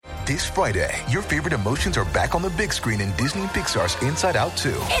This Friday, your favorite emotions are back on the big screen in Disney and Pixar's Inside Out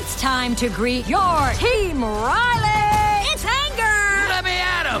 2. It's time to greet your Team Riley. It's anger. Let me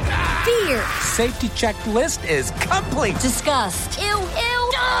at him. Fear. Safety checklist is complete. Disgust. Ew.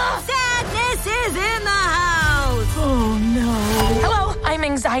 Sadness is in the house. Oh, no. Hello, I'm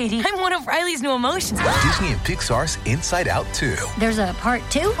anxiety. I'm one of Riley's new emotions. Disney and Pixar's Inside Out 2. There's a part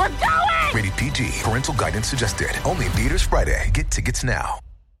 2? We're going! Rated PG. Parental guidance suggested. Only in theaters Friday. Get tickets now.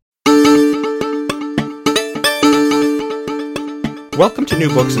 Welcome to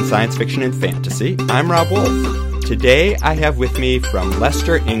New Books in Science Fiction and Fantasy. I'm Rob Wolf. Today I have with me from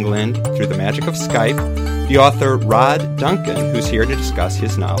Leicester, England, through the magic of Skype, the author Rod Duncan, who's here to discuss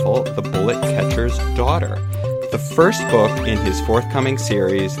his novel, The Bullet Catcher's Daughter, the first book in his forthcoming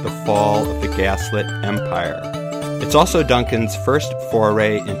series, The Fall of the Gaslit Empire. It's also Duncan's first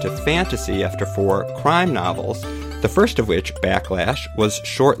foray into fantasy after 4 crime novels, the first of which, Backlash, was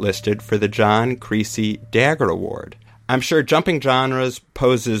shortlisted for the John Creasy Dagger Award. I'm sure jumping genres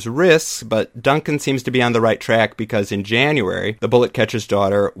poses risks, but Duncan seems to be on the right track because in January, The Bullet Catcher's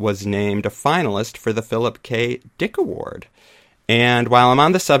Daughter was named a finalist for the Philip K. Dick Award. And while I'm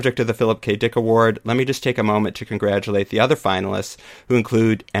on the subject of the Philip K. Dick Award, let me just take a moment to congratulate the other finalists, who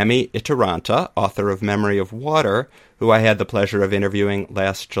include Emmy Ittaranta, author of Memory of Water, who I had the pleasure of interviewing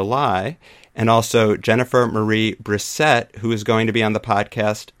last July, and also Jennifer Marie Brissett, who is going to be on the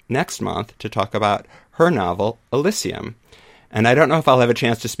podcast next month to talk about her novel, Elysium. And I don't know if I'll have a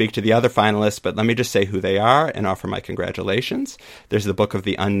chance to speak to the other finalists, but let me just say who they are and offer my congratulations. There's the Book of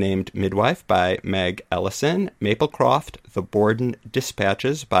the Unnamed Midwife by Meg Ellison, Maplecroft, The Borden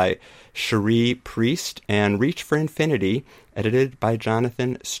Dispatches by Cherie Priest, and Reach for Infinity, edited by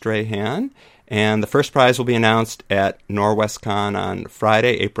Jonathan Strahan. And the first prize will be announced at NorwestCon on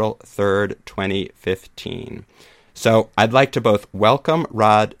Friday, April 3rd, 2015. So I'd like to both welcome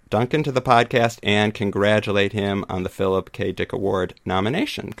Rod Duncan to the podcast and congratulate him on the Philip K. Dick Award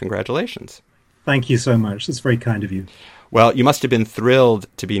nomination. Congratulations. Thank you so much. That's very kind of you. Well, you must have been thrilled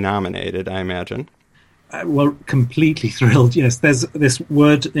to be nominated, I imagine. Well, completely thrilled, yes. There's this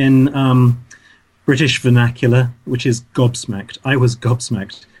word in British vernacular, which is gobsmacked. I was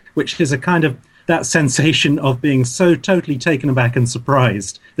gobsmacked, which is a kind of that sensation of being so totally taken aback and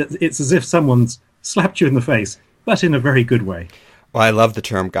surprised that it's as if someone's slapped you in the face, but in a very good way. Well, I love the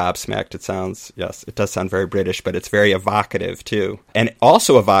term gobsmacked. It does sound very British, but it's very evocative, too. And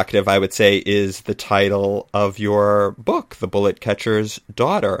also evocative, I would say, is the title of your book, The Bullet Catcher's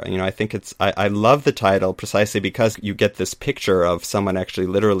Daughter. You know, I think I love the title precisely because you get this picture of someone actually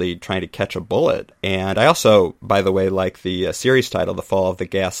literally trying to catch a bullet. And I also, by the way, like the series title, The Fall of the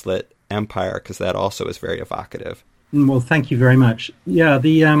Gaslit Empire, because that also is very evocative. Well, thank you very much. Yeah,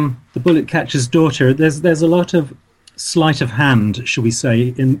 the Bullet Catcher's Daughter, there's a lot of sleight of hand, shall we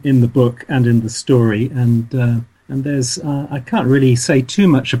say, in the book and in the story, and there's I can't really say too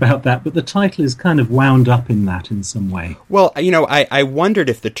much about that, but the title is kind of wound up in that in some way. Well, you know, I wondered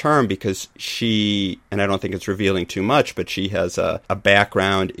if the term, because she, and I don't think it's revealing too much, but she has a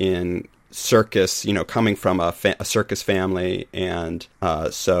background in circus, you know, coming from a circus family, and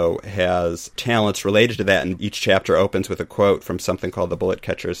so has talents related to that. And each chapter opens with a quote from something called the Bullet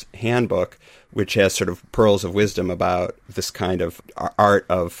Catcher's Handbook, which has sort of pearls of wisdom about this kind of art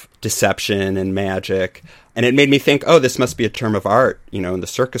of deception and magic. And it made me think, oh, this must be a term of art, you know, in the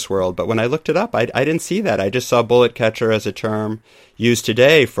circus world. But when I looked it up, I didn't see that. I just saw bullet catcher as a term used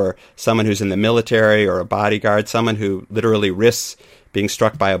today for someone who's in the military or a bodyguard, someone who literally risks being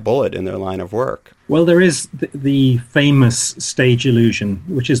struck by a bullet in their line of work. Well, there is the famous stage illusion,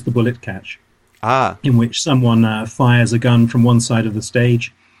 which is the bullet catch, in which someone fires a gun from one side of the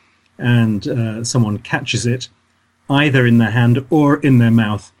stage and someone catches it either in their hand or in their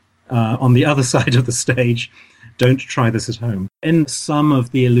mouth on the other side of the stage. Don't try this at home. In some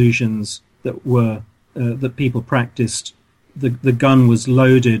of the illusions that were that people practiced, the gun was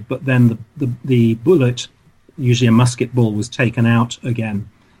loaded, but then the bullet, usually a musket ball, was taken out again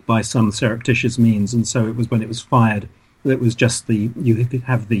by some surreptitious means, and so it was when it was fired, it was just you could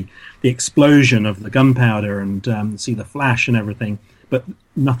have the explosion of the gunpowder and see the flash and everything, but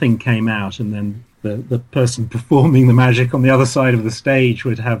nothing came out, and then the person performing the magic on the other side of the stage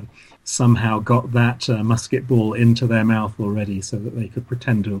would have somehow got that musket ball into their mouth already so that they could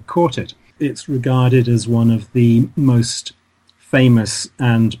pretend to have caught it. It's regarded as one of the most famous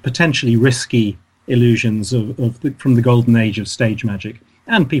and potentially risky illusions from the golden age of stage magic,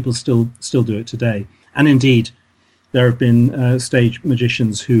 and people still do it today. And indeed, there have been stage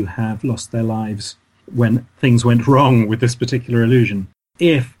magicians who have lost their lives when things went wrong with this particular illusion.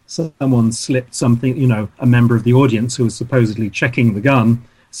 If someone slipped something, a member of the audience who was supposedly checking the gun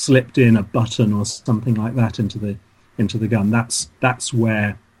slipped in a button or something like that into the gun. That's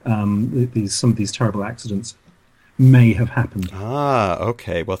where some of these terrible accidents may have happened. Ah,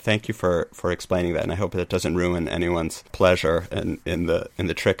 okay. Well, thank you for explaining that, and I hope that doesn't ruin anyone's pleasure in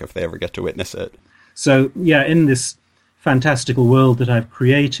the trick if they ever get to witness it. So, yeah, in this fantastical world that I've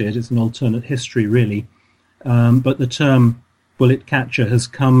created, it's an alternate history, really, but the term bullet catcher has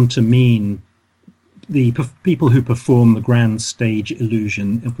come to mean the people who perform the grand stage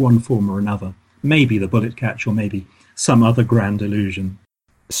illusion of one form or another. Maybe the bullet catch or maybe some other grand illusion.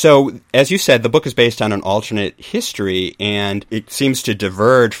 So, as you said, the book is based on an alternate history, and it seems to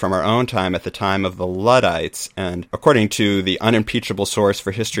diverge from our own time at the time of the Luddites. And according to the unimpeachable source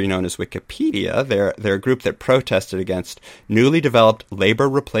for history known as Wikipedia, they're a group that protested against newly developed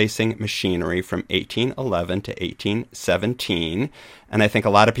labor-replacing machinery from 1811 to 1817. And I think a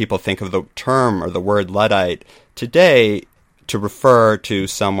lot of people think of the term or the word Luddite today to refer to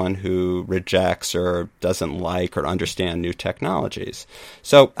someone who rejects or doesn't like or understand new technologies.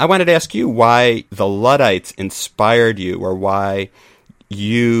 So I wanted to ask you why the Luddites inspired you, or why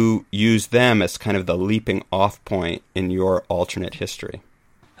you use them as kind of the leaping off point in your alternate history.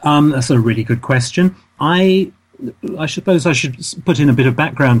 That's a really good question. I suppose I should put in a bit of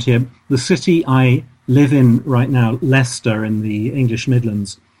background here. The city I live in right now, Leicester in the English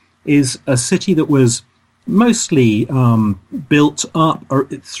Midlands, is a city that was mostly built up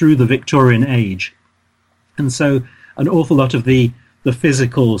through the Victorian age. And so an awful lot of the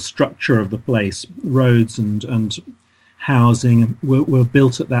physical structure of the place, roads and housing, were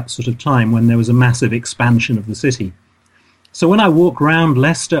built at that sort of time when there was a massive expansion of the city. So when I walk around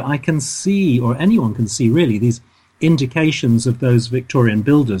Leicester, I can see, or anyone can see really, these indications of those Victorian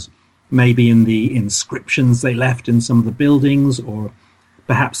builders, maybe in the inscriptions they left in some of the buildings, or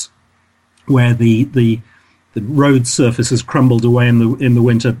perhaps where the road surface has crumbled away in the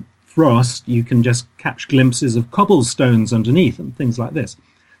winter frost, you can just catch glimpses of cobblestones underneath and things like this.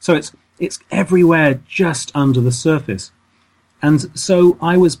 So it's everywhere just under the surface. And so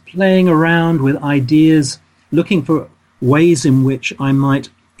I was playing around with ideas, looking for ways in which I might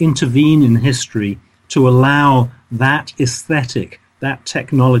intervene in history to allow that aesthetic, that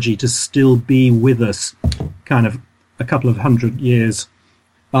technology to still be with us kind of a couple of hundred years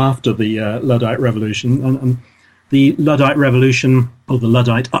after the Luddite Revolution. And the Luddite Revolution, or the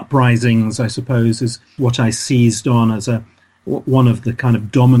Luddite uprisings, I suppose, is what I seized on as one of the kind of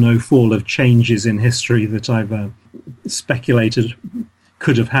domino fall of changes in history that I've speculated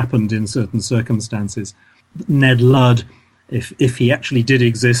could have happened in certain circumstances. Ned Ludd, if he actually did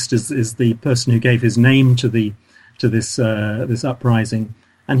exist, is the person who gave his name to this uprising,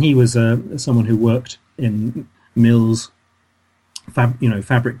 and he was someone who worked in mills,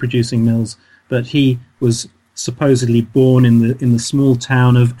 fabric producing mills, but he was supposedly born in the small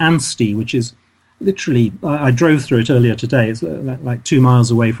town of Anstey, which is literally, I drove through it earlier today. It's like 2 miles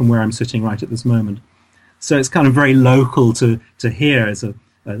away from where I'm sitting right at this moment. So it's kind of very local to here as a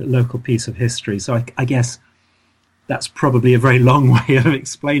local piece of history. So I guess that's probably a very long way of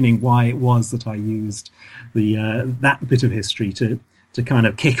explaining why it was that I used that bit of history to kind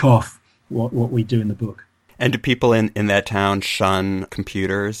of kick off what we do in the book. And do people in that town shun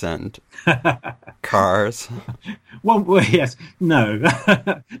computers and cars? Well, yes, no,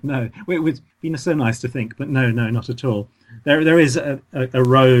 no. It would be so nice to think, but no, not at all. There is a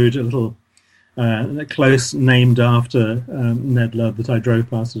road, a little close, named after Ned Ludd that I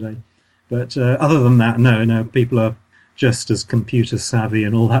drove past today. But other than that, no, people are just as computer savvy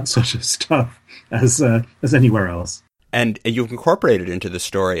and all that sort of stuff as anywhere else. And you've incorporated into the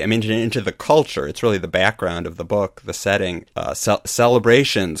story, into the culture. It's really the background of the book, the setting,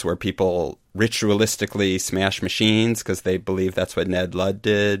 celebrations where people ritualistically smash machines because they believe that's what Ned Ludd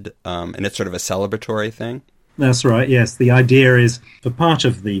did, and it's sort of a celebratory thing. That's right, yes. The idea is, for part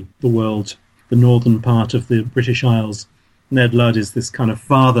of the world, the northern part of the British Isles, Ned Ludd is this kind of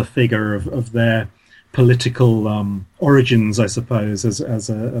father figure of their political origins, I suppose, as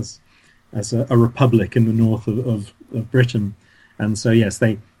a republic in the north of Britain. And so, yes,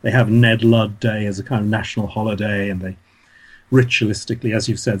 they have Ned Ludd Day as a kind of national holiday, and they ritualistically, as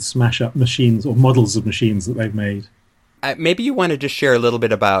you've said, smash up machines or models of machines that they've made. Maybe you wanted to share a little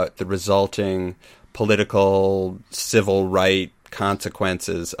bit about the resulting political, civil right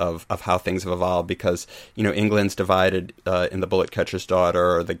consequences of how things have evolved, because England's divided in The Bullet Catcher's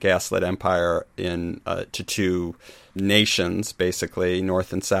Daughter, or the Gaslit Empire, to two nations, basically,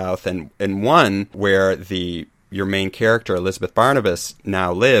 North and South, and one where your main character, Elizabeth Barnabas,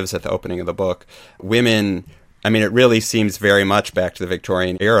 now lives at the opening of the book. Women I mean, it really seems very much back to the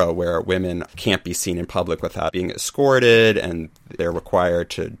Victorian era where women can't be seen in public without being escorted, and they're required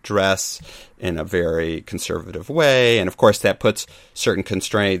to dress in a very conservative way. And of course, that puts certain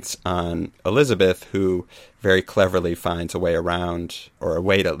constraints on Elizabeth, who very cleverly finds a way around, or a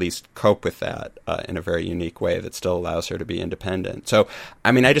way to at least cope with that in a very unique way that still allows her to be independent. So,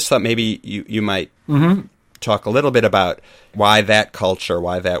 I mean, I just thought maybe you might talk a little bit about why that culture,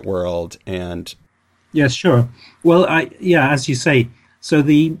 why that world, and... Yes, sure. Well, as you say, so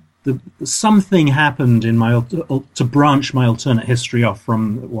the something happened in my to branch my alternate history off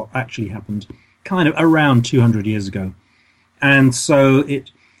from what actually happened kind of around 200 years ago. And so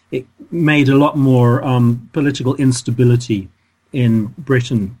it made a lot more political instability in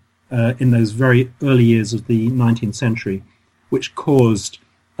Britain in those very early years of the 19th century, which caused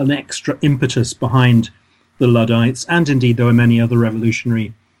an extra impetus behind the Luddites, and indeed there were many other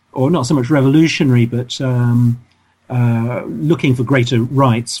revolutionary, or not so much revolutionary, but looking for greater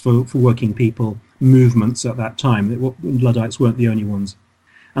rights for working people movements at that time. The Luddites weren't the only ones.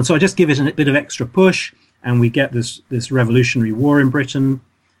 And so I just give it a bit of extra push, and we get this revolutionary war in Britain,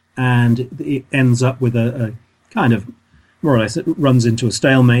 and it ends up with a kind of, more or less, it runs into a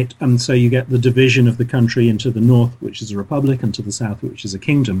stalemate, and so you get the division of the country into the north, which is a republic, and to the south, which is a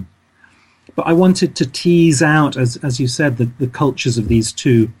kingdom. But I wanted to tease out, as you said, the cultures of these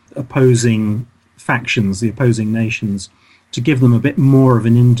two opposing factions, the opposing nations, to give them a bit more of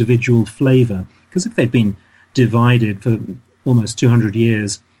an individual flavour. Because if they'd been divided for almost 200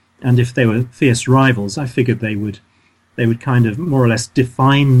 years, and if they were fierce rivals, I figured they would kind of more or less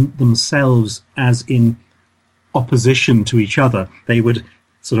define themselves as in opposition to each other. They would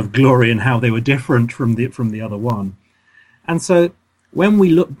sort of glory in how they were different from the other one. And so when we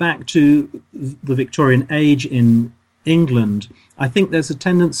look back to the Victorian age in England, I think there's a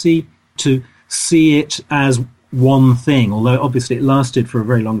tendency to see it as one thing, although obviously it lasted for a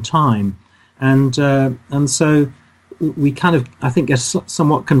very long time. And so we kind of, I think, get a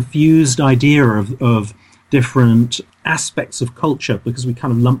somewhat confused idea of different aspects of culture because we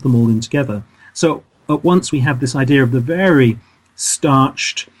kind of lump them all in together. So at once we have this idea of the very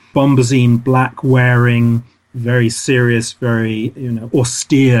starched, bombazine, black-wearing, very serious, very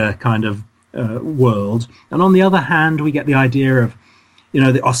austere kind of world, and on the other hand, we get the idea of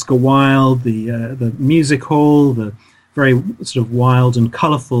the Oscar Wilde, the music hall, the very sort of wild and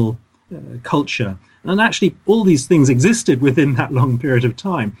colourful culture. And actually, all these things existed within that long period of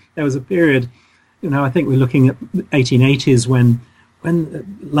time. There was a period, I think we're looking at the 1880s when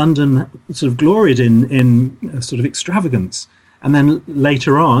London sort of gloried in sort of extravagance, and then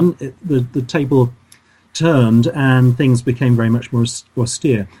later on, the table turned and things became very much more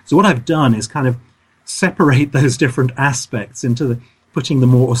austere. So what I've done is kind of separate those different aspects into putting the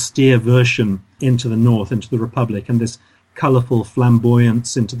more austere version into the north, into the Republic, and this colourful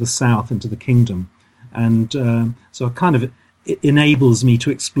flamboyance into the south, into the kingdom. And so it enables me to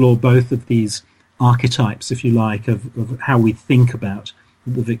explore both of these archetypes, if you like, of how we think about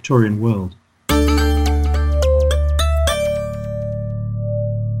the Victorian world.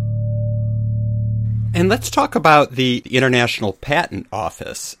 And let's talk about the International Patent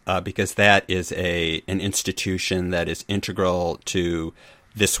Office, because that is an institution that is integral to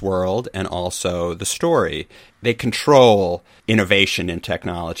this world and also the story. They control innovation in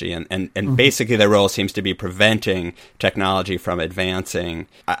technology, and basically their role seems to be preventing technology from advancing.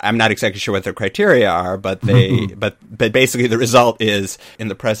 I'm not exactly sure what their criteria are, but but basically the result is, in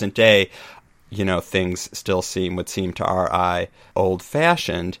the present day, things still would seem to our eye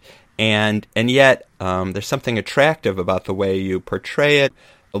old-fashioned. And yet, there's something attractive about the way you portray it.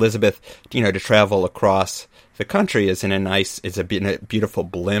 Elizabeth, to travel across the country is in a beautiful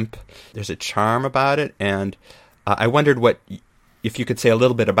blimp. There's a charm about it. And I wondered if you could say a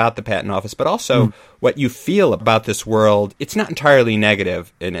little bit about the Patent Office, but also what you feel about this world. It's not entirely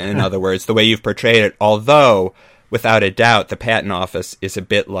negative, in other words, the way you've portrayed it, although without a doubt, the Patent Office is a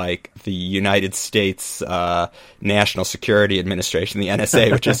bit like the United States National Security Administration, the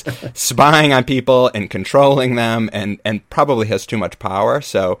NSA, which is spying on people and controlling them, and probably has too much power.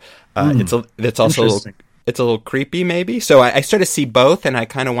 So it's also a little creepy, maybe. So I sort of see both, and I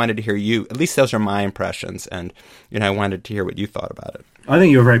kind of wanted to hear you. At least those are my impressions, and I wanted to hear what you thought about it. I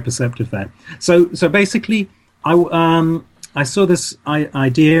think you're very perceptive there. So basically, I saw this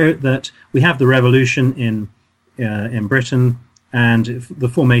idea that we have the revolution in Britain and the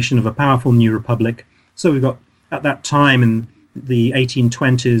formation of a powerful new republic. So we've got, at that time in the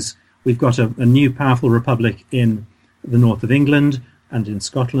 1820s, we've got a new powerful republic in the north of England and in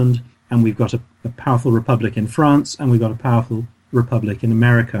Scotland, and we've got a powerful republic in France, and we've got a powerful republic in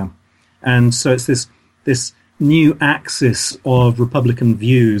America. And so it's this new axis of Republican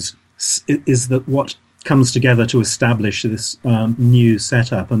views is that what comes together to establish this new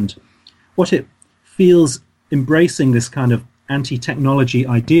setup, and what it feels embracing this kind of anti-technology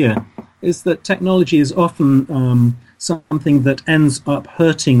idea is that technology is often something that ends up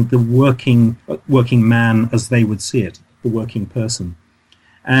hurting the working man as they would see it, the working person.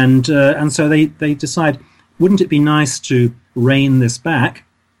 And so they decide, wouldn't it be nice to rein this back?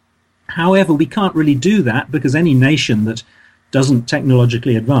 However, we can't really do that because any nation that doesn't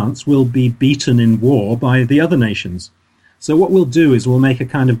technologically advance will be beaten in war by the other nations. So what we'll do is we'll make a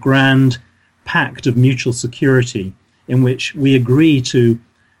kind of grand pact of mutual security in which we agree to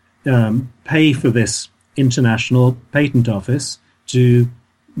pay for this international patent office to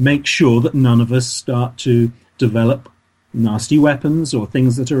make sure that none of us start to develop nasty weapons or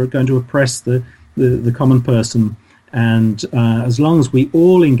things that are going to oppress the common person. And as long as we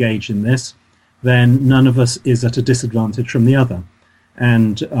all engage in this, then none of us is at a disadvantage from the other.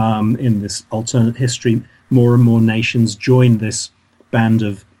 And in this alternate history, more and more nations join this band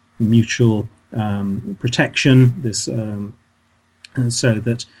of mutual protection, this so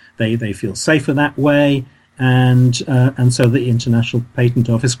that they feel safer that way, and so the International Patent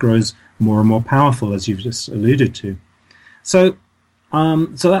Office grows more and more powerful, as you've just alluded to. So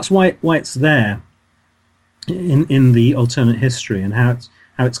that's why it's there in the alternate history, and how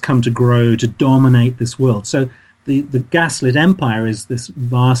it's come to grow to dominate this world. So the gaslit empire is this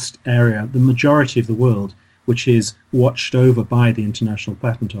vast area, the majority of the world, which is watched over by the International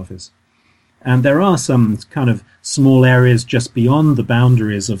Patent Office. And there are some kind of small areas just beyond the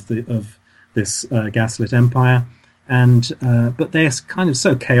boundaries of this gaslit empire, but they're kind of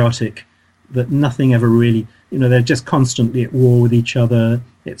so chaotic that nothing ever really, they're just constantly at war with each other.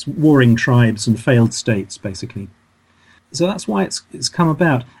 It's warring tribes and failed states, basically. So that's why it's come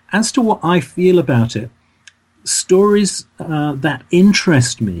about. As to what I feel about it, stories that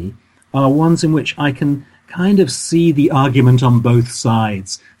interest me are ones in which I can kind of see the argument on both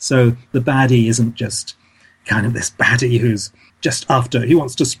sides. So the baddie isn't just kind of this baddie who's just he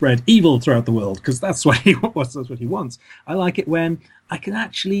wants to spread evil throughout the world because that's what he wants. I like it when I can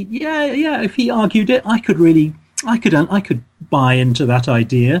actually, if he argued it, I could buy into that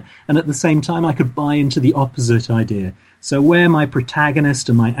idea, and at the same time I could buy into the opposite idea. So where my protagonist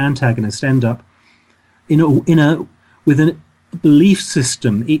and my antagonist end up with a belief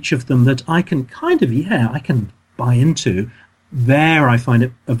system, each of them that I can I can buy into, there I find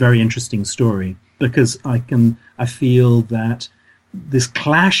it a very interesting story, because I feel that this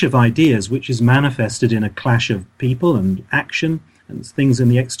clash of ideas, which is manifested in a clash of people and action and things in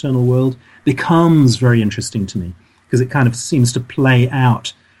the external world, becomes very interesting to me, because it kind of seems to play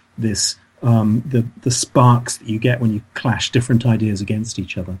out this the sparks that you get when you clash different ideas against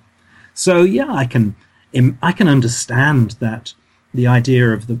each other. So I can understand that the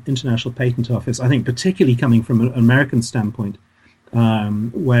idea of the International Patent Office, I think particularly coming from an American standpoint,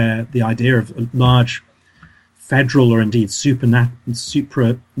 where the idea of a large federal or indeed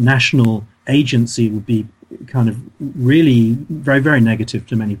supranational agency would be kind of really very, very negative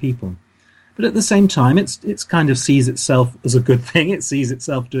to many people. But at the same time, it's kind of sees itself as a good thing. It sees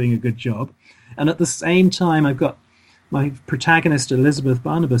itself doing a good job. And at the same time, I've got my protagonist, Elizabeth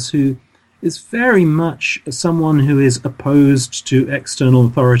Barnabas, who is very much someone who is opposed to external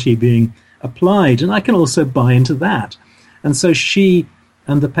authority being applied. And I can also buy into that. And so she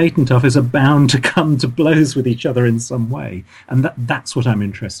and the Patent Office are bound to come to blows with each other in some way. And that's what I'm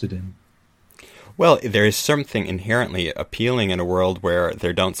interested in. Well, there is something inherently appealing in a world where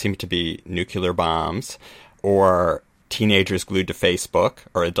there don't seem to be nuclear bombs or teenagers glued to Facebook,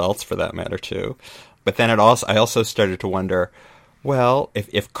 or adults for that matter too. But then I also started to wonder, well,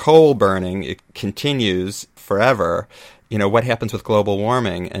 if coal burning continues forever, what happens with global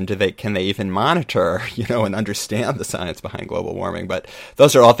warming, and can they even monitor, and understand the science behind global warming? But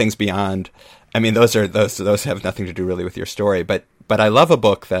those are all things beyond. I mean, those have nothing to do really with your story. But I love a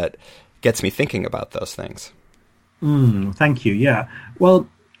book that gets me thinking about those things. Thank you. Yeah. Well,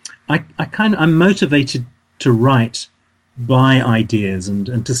 I'm motivated to write by ideas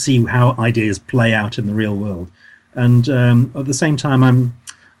and to see how ideas play out in the real world. And at the same time,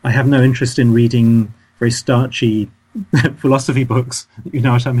 I have no interest in reading very starchy philosophy books. You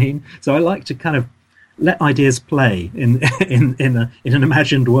know what I mean? So I like to kind of let ideas play in an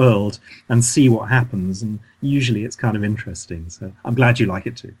imagined world and see what happens. And usually it's kind of interesting. So I'm glad you like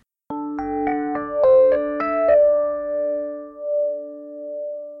it too.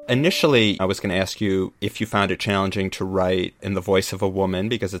 initially, I was going to ask you if you found it challenging to write in the voice of a woman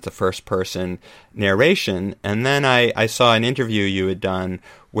because it's a first-person narration. And then I saw an interview you had done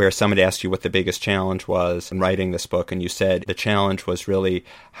where someone asked you what the biggest challenge was in writing this book, and you said the challenge was really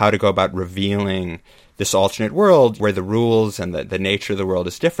how to go about revealing this alternate world where the rules and the nature of the world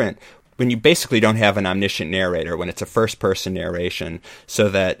is different, when you basically don't have an omniscient narrator, when it's a first-person narration, so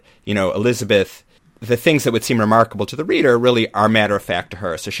that, Elizabeth, the things that would seem remarkable to the reader really are matter of fact to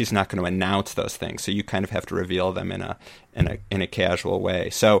her, so she's not going to announce those things. So you kind of have to reveal them in a casual way.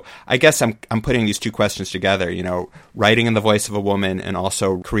 So I guess I'm putting these two questions together. Writing in the voice of a woman and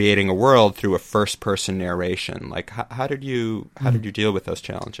also creating a world through a first-person narration. Like, how did you deal with those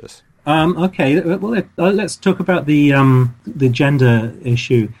challenges? Okay, well, let's talk about the gender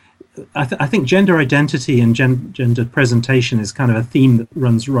issue. I think gender identity and gender presentation is kind of a theme that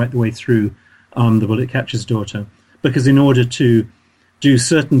runs right the way through The Bullet Catcher's Daughter, because in order to do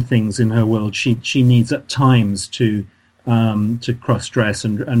certain things in her world, she needs at times to cross-dress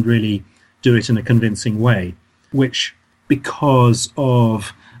and really do it in a convincing way, which, because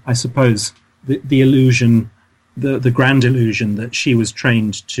of, I suppose, the illusion, the grand illusion that she was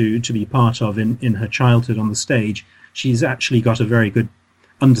trained to be part of in her childhood on the stage, she's actually got a very good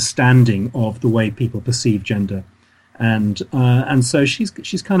understanding of the way people perceive gender. And so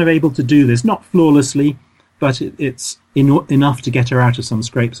she's kind of able to do this, not flawlessly, but it's enough to get her out of some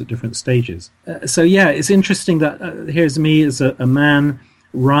scrapes at different stages. So yeah, it's interesting that here's me as a man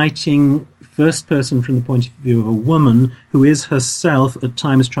writing first person from the point of view of a woman who is herself at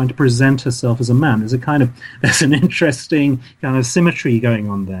times trying to present herself as a man. There's an interesting kind of symmetry going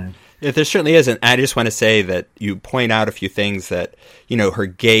on there. Yeah, there certainly is. And I just want to say that you point out a few things that, her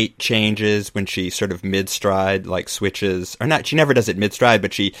gait changes when she sort of mid-stride, like switches, or not, she never does it mid-stride,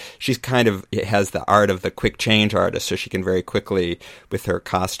 but she's kind of has the art of the quick change artist, so she can very quickly, with her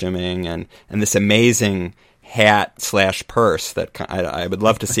costuming and this amazing hat/purse that I would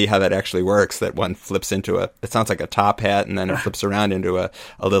love to see how that actually works, that one flips into it sounds like a top hat and then it flips around into a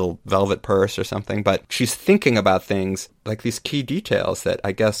little velvet purse or something. But she's thinking about things like these key details that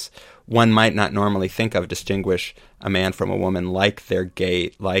I guess one might not normally think of distinguish a man from a woman, like their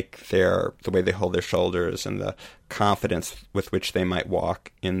gait, like the way they hold their shoulders and the confidence with which they might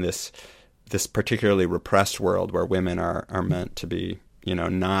walk in this particularly repressed world where women are meant to be,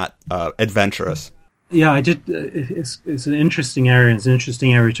 not adventurous. Yeah, I did. It's an interesting area. It's an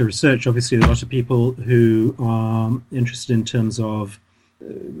interesting area to research. Obviously, a lot of people who are interested in terms of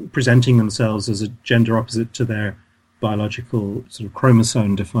presenting themselves as a gender opposite to their biological sort of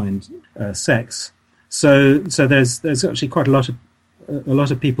chromosome-defined sex. So there's actually quite a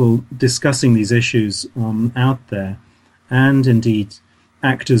lot of people discussing these issues out there, and indeed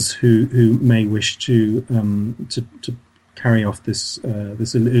actors who may wish to carry off this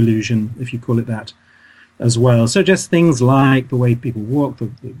illusion, if you call it that, as well. So just things like the way people walk,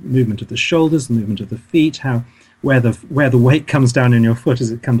 the movement of the shoulders, the movement of the feet, where the weight comes down in your foot. Does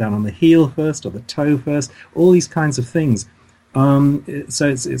it come down on the heel first or the toe first? All these kinds of things. So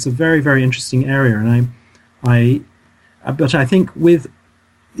it's a very, very interesting area, and but I think with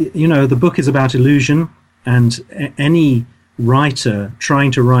the book is about illusion, and any writer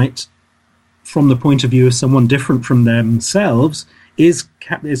trying to write from the point of view of someone different from themselves is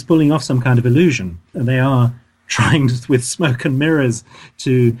pulling off some kind of illusion. And they are trying with smoke and mirrors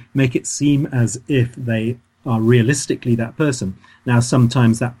to make it seem as if they are realistically that person. Now,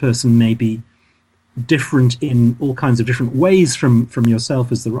 sometimes that person may be different in all kinds of different ways from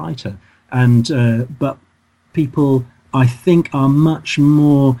yourself as the writer. But people, I think, are much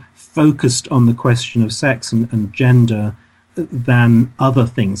more focused on the question of sex and gender than other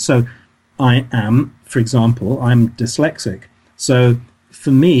things. So I am, for example, I'm dyslexic. So for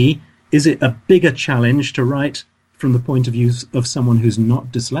me, is it a bigger challenge to write from the point of view of someone who's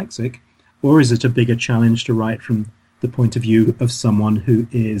not dyslexic, or is it a bigger challenge to write from the point of view of someone who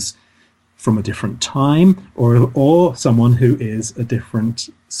is from a different time, or someone who is a different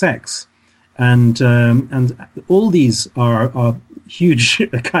sex? And all these are huge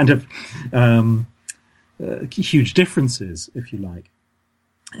kind of huge differences, if you like.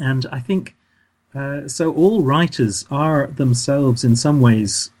 And I think so all writers are themselves in some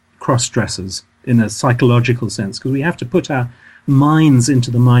ways cross-dressers in a psychological sense, because we have to put our minds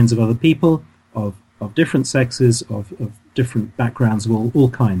into the minds of other people of different sexes, of different backgrounds of all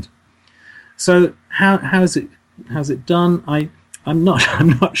kind. So how's it done? I'm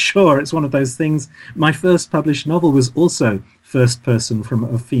not sure. It's one of those things. My first published novel was also first person from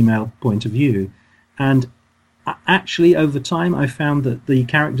a female point of view, and actually over time I found that the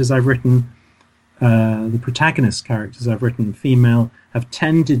characters I've written the protagonist characters I've written, female, have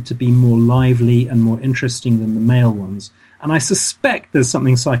tended to be more lively and more interesting than the male ones. And I suspect there's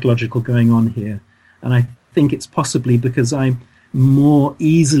something psychological going on here. And I think it's possibly because I more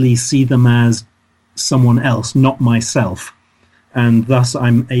easily see them as someone else, not myself. And thus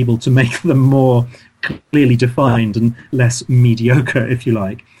I'm able to make them more clearly defined and less mediocre, if you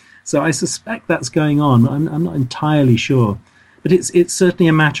like. So I suspect that's going on. I'm not entirely sure. But it's certainly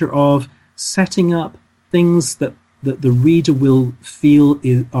a matter of setting up things that the reader will feel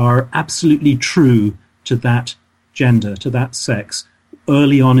are absolutely true to that gender, to that sex,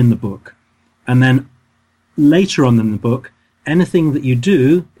 early on in the book. And then later on in the book, anything that you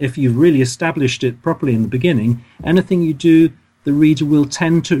do, if you've really established it properly in the beginning, anything you do, the reader will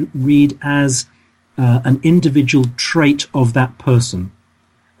tend to read as an individual trait of that person,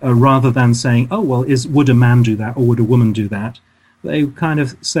 rather than saying, oh, well, would a man do that or would a woman do that? They kind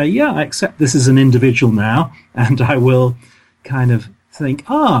of say, yeah, I accept this is an individual now, and I will kind of think,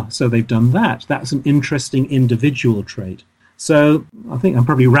 so they've done that. That's an interesting individual trait. So I think I'm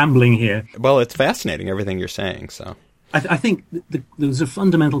probably rambling here. Well, it's fascinating, everything you're saying. So I think there's a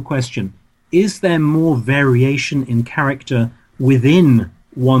fundamental question. Is there more variation in character within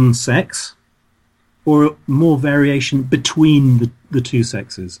one sex or more variation between the two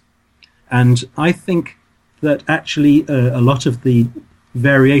sexes? And I think that actually a lot of the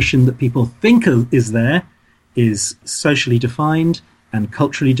variation that people think is there is socially defined and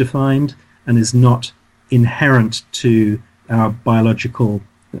culturally defined and is not inherent to our biological,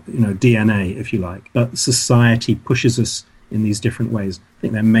 DNA, if you like. But society pushes us in these different ways. I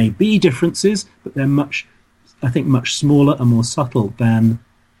think there may be differences, but they're much smaller and more subtle than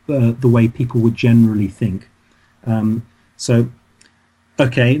the way people would generally think. Okay,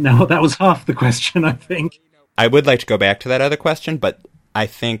 now that was half the question, I think. I would like to go back to that other question, but I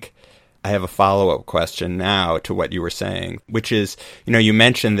think I have a follow-up question now to what you were saying, which is, you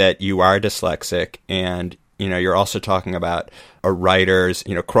mentioned that you are dyslexic and, you're also talking about a writer's,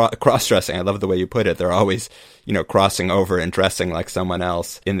 cross-dressing. I love the way you put it. They're always, crossing over and dressing like someone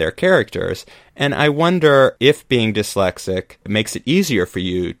else in their characters. And I wonder if being dyslexic makes it easier for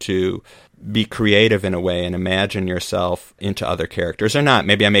you to be creative in a way and imagine yourself into other characters or not.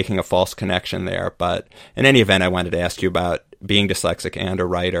 Maybe I'm making a false connection there, but in any event, I wanted to ask you about being dyslexic and a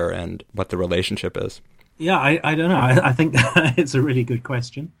writer and what the relationship is. Yeah, I don't know. I think it's a really good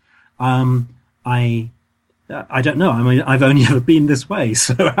question. I don't know. I mean, I've only ever been this way,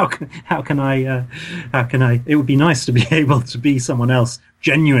 so how can I? It would be nice to be able to be someone else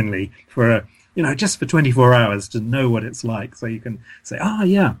genuinely for just for 24 hours to know what it's like, so you can say,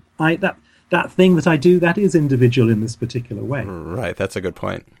 that thing that I do, that is individual in this particular way. Right, that's a good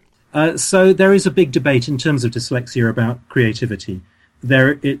point. So there is a big debate in terms of dyslexia about creativity.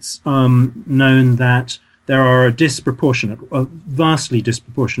 It's known that there are a vastly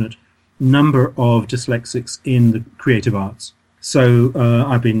disproportionate number of dyslexics in the creative arts. So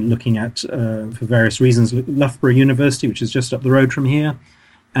I've been looking at, for various reasons, Loughborough University, which is just up the road from here,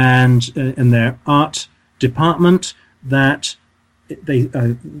 and in their art department, that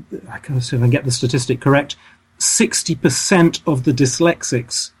I can't see if I get the statistic correct, 60% of the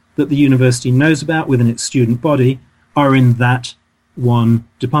dyslexics that the university knows about within its student body are in that one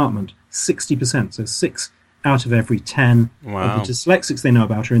department. 60%, so 6 out of every 10 Wow. of the dyslexics they know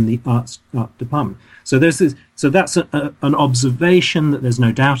about are in the art department. So there's this. So that's an observation that there's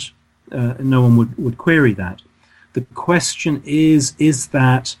no doubt no one would query that. The question is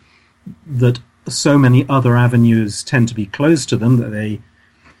that so many other avenues tend to be closed to them that they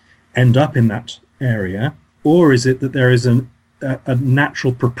end up in that area, or is it that there is a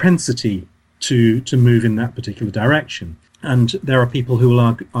natural propensity to move in that particular direction? And there are people who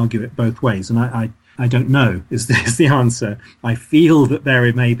will argue it both ways, and I don't know is the answer. I feel that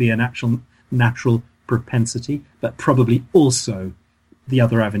there may be an actual natural propensity, but probably also the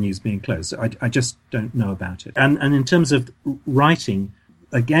other avenues being closed. So I just don't know about it. And in terms of writing,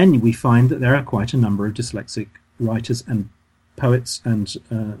 again, we find that there are quite a number of dyslexic writers and poets and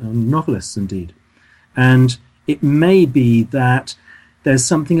novelists indeed. And it may be that there's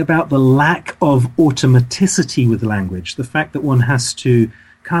something about the lack of automaticity with language, the fact that one has to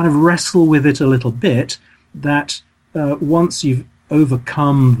kind of wrestle with it a little bit, that once you've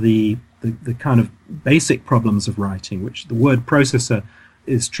overcome the kind of basic problems of writing, which the word processor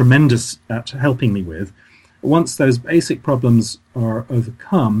is tremendous at helping me with, once those basic problems are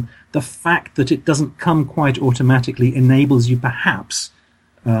overcome, the fact that it doesn't come quite automatically enables you perhaps,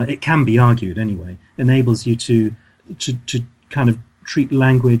 it can be argued anyway, enables you to kind of treat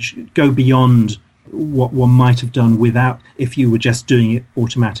language, go beyond what one might have done without, if you were just doing it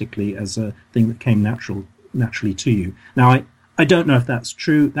automatically as a thing that came naturally to you. Now, I don't know if that's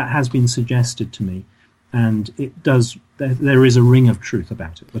true. That has been suggested to me, and it does. There is a ring of truth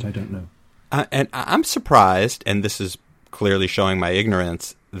about it, but I don't know. And I'm surprised, and this is clearly showing my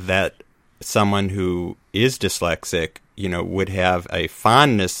ignorance, that someone who is dyslexic, would have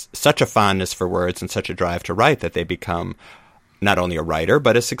such a fondness for words and such a drive to write that they become not only a writer,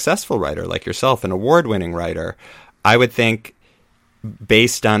 but a successful writer like yourself, an award-winning writer. I would think,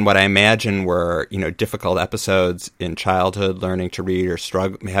 based on what I imagine were, difficult episodes in childhood, learning to read or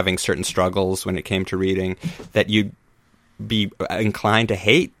having certain struggles when it came to reading, that you'd be inclined to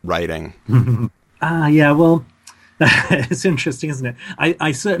hate writing. Yeah, well, it's interesting, isn't it?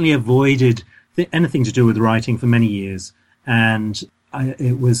 I certainly avoided anything to do with writing for many years, and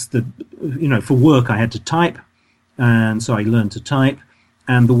it was for work I had to type, and so I learned to type,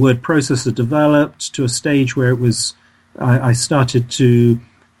 and the word processor developed to a stage where it was I started to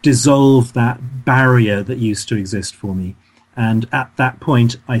dissolve that barrier that used to exist for me, and at that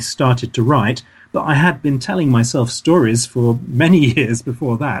point I started to write. But I had been telling myself stories for many years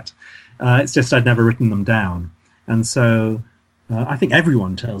before that. It's just I'd never written them down. And so I think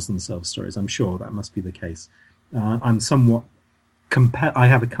everyone tells themselves stories. I'm sure that must be the case. I'm somewhat I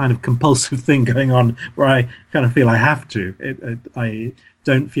have a kind of compulsive thing going on where I kind of feel I have to. I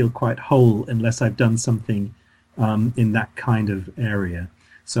don't feel quite whole unless I've done something in that kind of area.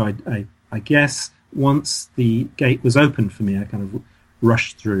 So I guess once the gate was opened for me, I kind of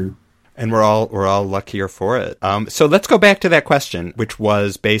rushed through. And we're all luckier for it. So let's go back to that question, which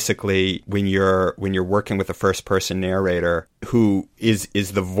was basically when you're working with a first person narrator who is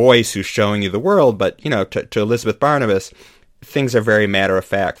the voice who's showing you the world, but to Elizabeth Barnabas, things are very matter of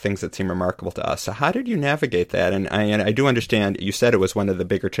fact, things that seem remarkable to us. So how did you navigate that? And I do understand you said it was one of the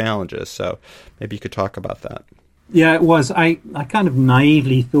bigger challenges. So maybe you could talk about that. Yeah, it was. I kind of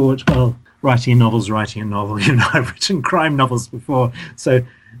naively thought, well, writing a novel. I've written crime novels before, so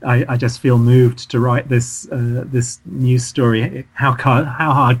I just feel moved to write this news story. How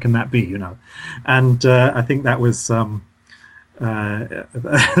hard can that be, And I think that was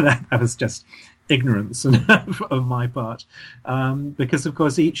that was just ignorance on my part, because of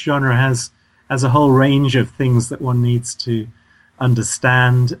course each genre has a whole range of things that one needs to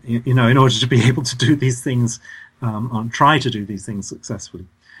understand, in order to be able to do these things, try to do these things successfully.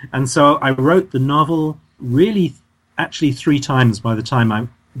 And so I wrote the novel really actually 3 times by the time I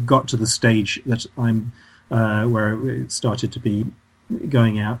got to the stage that I'm where it started to be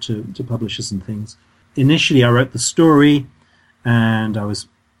going out to publishers and things. Initially, I wrote the story, and I was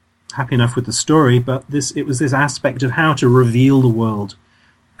happy enough with the story, but it was this aspect of how to reveal the world,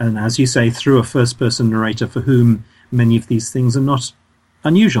 and as you say, through a first-person narrator for whom many of these things are not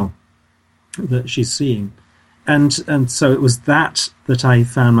unusual that she's seeing. And so it was that I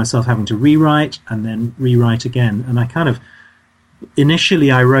found myself having to rewrite and then rewrite again. And I kind of,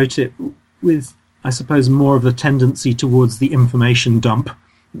 initially I wrote it with, I suppose, more of the tendency towards the information dump,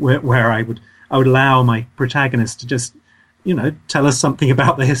 where I would allow my protagonist to just, tell us something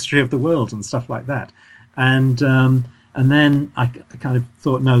about the history of the world and stuff like that. And then I kind of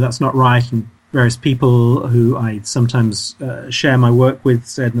thought, no, that's not right. And various people who I sometimes share my work with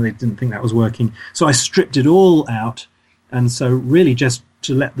said no, they didn't think that was working. So I stripped it all out, and so really just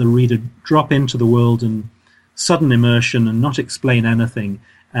to let the reader drop into the world and sudden immersion and not explain anything,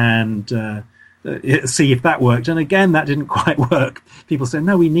 and see if that worked. And again, that didn't quite work. People said,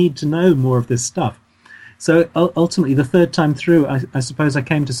 no, we need to know more of this stuff. So ultimately, the third time through, I suppose I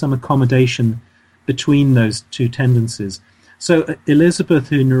came to some accommodation between those two tendencies. So Elizabeth,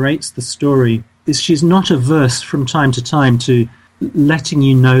 who narrates the story, she's not averse from time to time to letting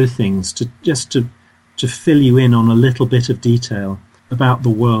you know things, to fill you in on a little bit of detail about the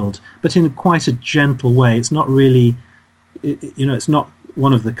world, but in quite a gentle way. It's not really, it's not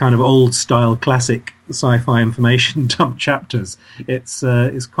one of the kind of old style classic sci-fi information dump chapters. It's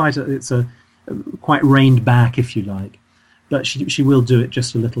quite reined back, if you like, but she will do it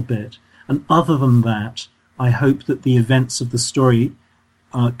just a little bit. And other than that, I hope that the events of the story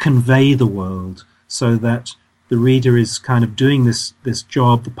convey the world, so that the reader is kind of doing this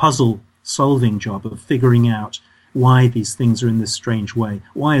job, the puzzle-solving job of figuring out why these things are in this strange way.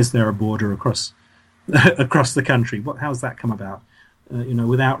 Why is there a border across the country? How's that come about?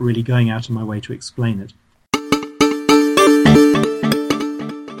 Without really going out of my way to explain it.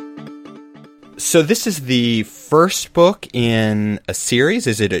 So this is the first book in a series.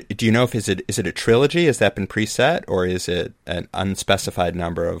 Do you know if is it a trilogy? Has that been preset, or is it an unspecified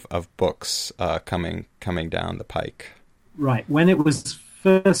number of books coming down the pike? Right. When it was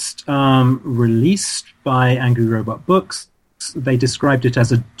first released by Angry Robot Books. They described it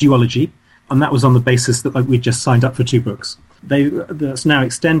as a duology, and that was on the basis that we just signed up for 2 books. That's now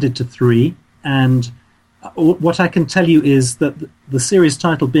extended to 3, and what I can tell you is that the series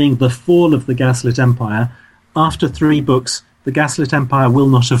title being The Fall of the Gaslit Empire, after 3 books, the Gaslit Empire will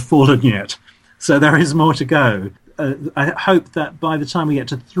not have fallen yet. So there is more to go. I hope that by the time we get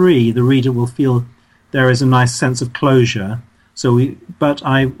to 3, the reader will feel there is a nice sense of closure. But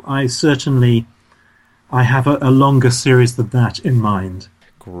I certainly have a longer series than that in mind.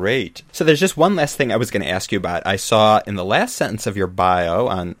 Great. So there's just one last thing I was going to ask you about. I saw in the last sentence of your bio,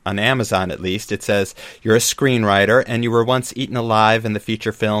 on Amazon at least, it says you're a screenwriter and you were once eaten alive in the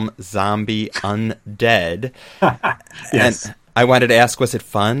feature film Zombie Undead. Yes. And I wanted to ask, was it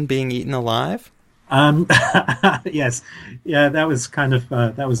fun being eaten alive? Yes. Yeah, that was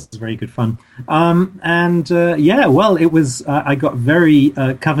that was very good fun. It was, I got very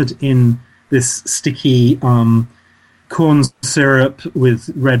covered in this sticky corn syrup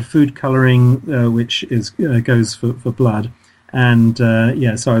with red food coloring, which goes for blood. And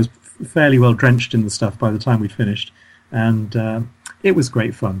so I was fairly well drenched in the stuff by the time we'd finished. And it was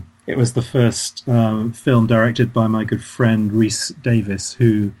great fun. It was the first film directed by my good friend Rhys Davis,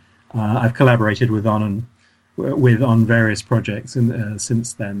 who I've collaborated with on various projects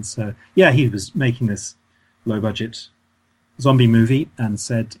since then. So yeah, he was making this low-budget zombie movie and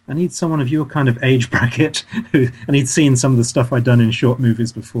said, I need someone of your kind of age bracket, and he'd seen some of the stuff I'd done in short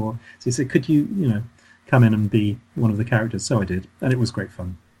movies before. So he said, could you come in and be one of the characters? So I did, and it was great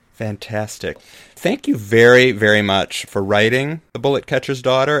fun. Fantastic. Thank you very, very much for writing The Bullet Catcher's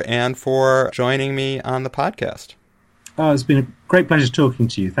Daughter and for joining me on the podcast. It's been a great pleasure talking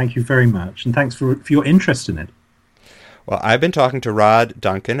to you. Thank you very much, and thanks for your interest in it. Well, I've been talking to Rod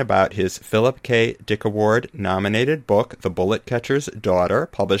Duncan about his Philip K. Dick Award-nominated book, The Bullet Catcher's Daughter,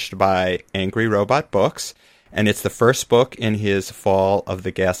 published by Angry Robot Books. And it's the first book in his Fall of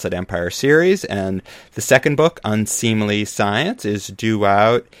the Gaslit Empire series. And the second book, Unseemly Science, is due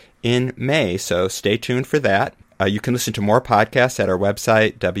out in May, so stay tuned for that. You can listen to more podcasts at our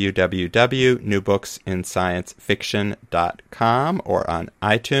website, www.newbooksinScienceFiction.com, or on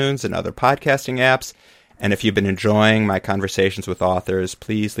iTunes and other podcasting apps. And if you've been enjoying my conversations with authors,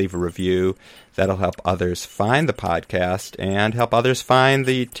 please leave a review. That'll help others find the podcast and help others find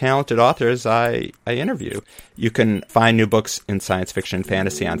the talented authors I interview. You can find New Books in Science Fiction and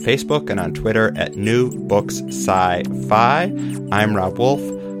Fantasy on Facebook and on Twitter at New Books Sci-Fi. I'm Rob Wolf.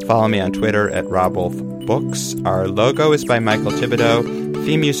 Follow me on Twitter at RobWolfBooks. Our logo is by Michael Thibodeau.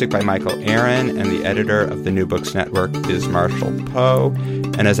 Theme music by Michael Aaron, and the editor of the New Books Network is Marshall Poe.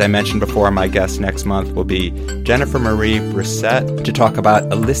 And as I mentioned before, my guest next month will be Jennifer Marie Brissett to talk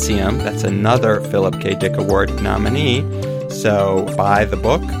about Elysium. That's another Philip K. Dick Award nominee. So buy the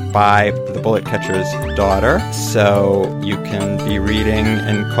book, buy The Bullet Catcher's Daughter, so you can be reading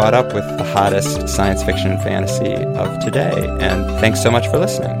and caught up with the hottest science fiction and fantasy of today. And thanks so much for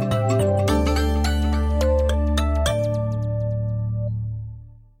listening.